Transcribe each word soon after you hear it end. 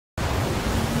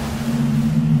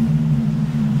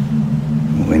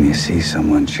you see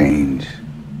someone change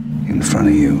in front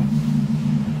of you,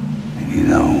 and you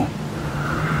know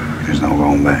there's no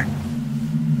going back.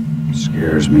 It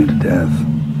scares me to death.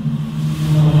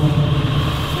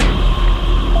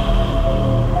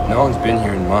 No one's been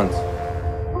here in months.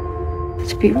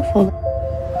 It's beautiful.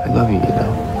 I love you, you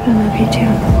know. I love you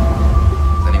too.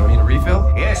 Does anyone need a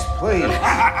refill? Yes, please.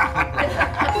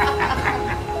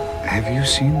 Have you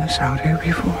seen this out here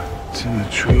before? It's in the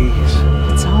trees.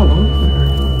 It's all over.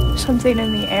 Something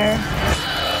in the air.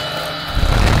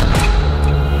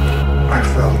 I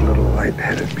felt a little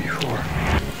lightheaded before.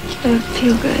 I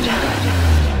feel good.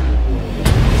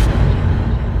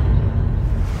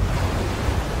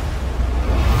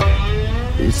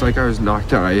 It's like I was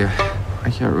knocked out. I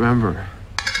can't remember.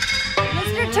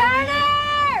 Mr.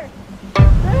 Turner!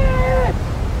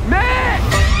 Matt!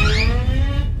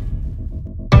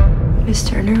 Miss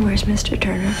Turner, where's Mr.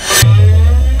 Turner?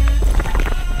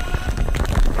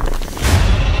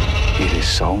 It is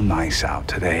so nice out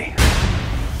today.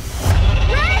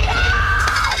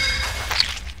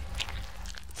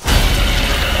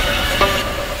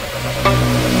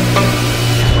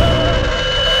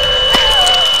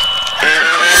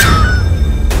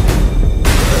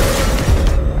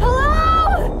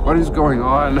 What is going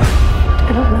on?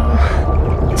 I don't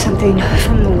know. Something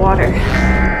from the water.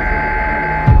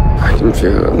 I can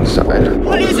feel it inside.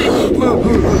 What is it?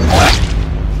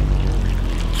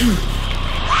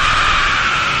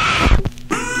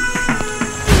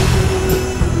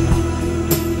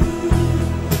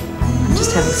 I'm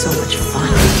just having so much fun.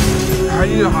 I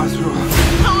need a hospital.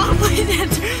 Oh, please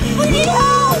answer. We need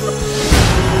help!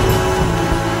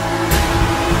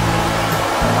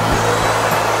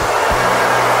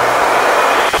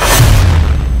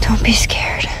 Don't be scared.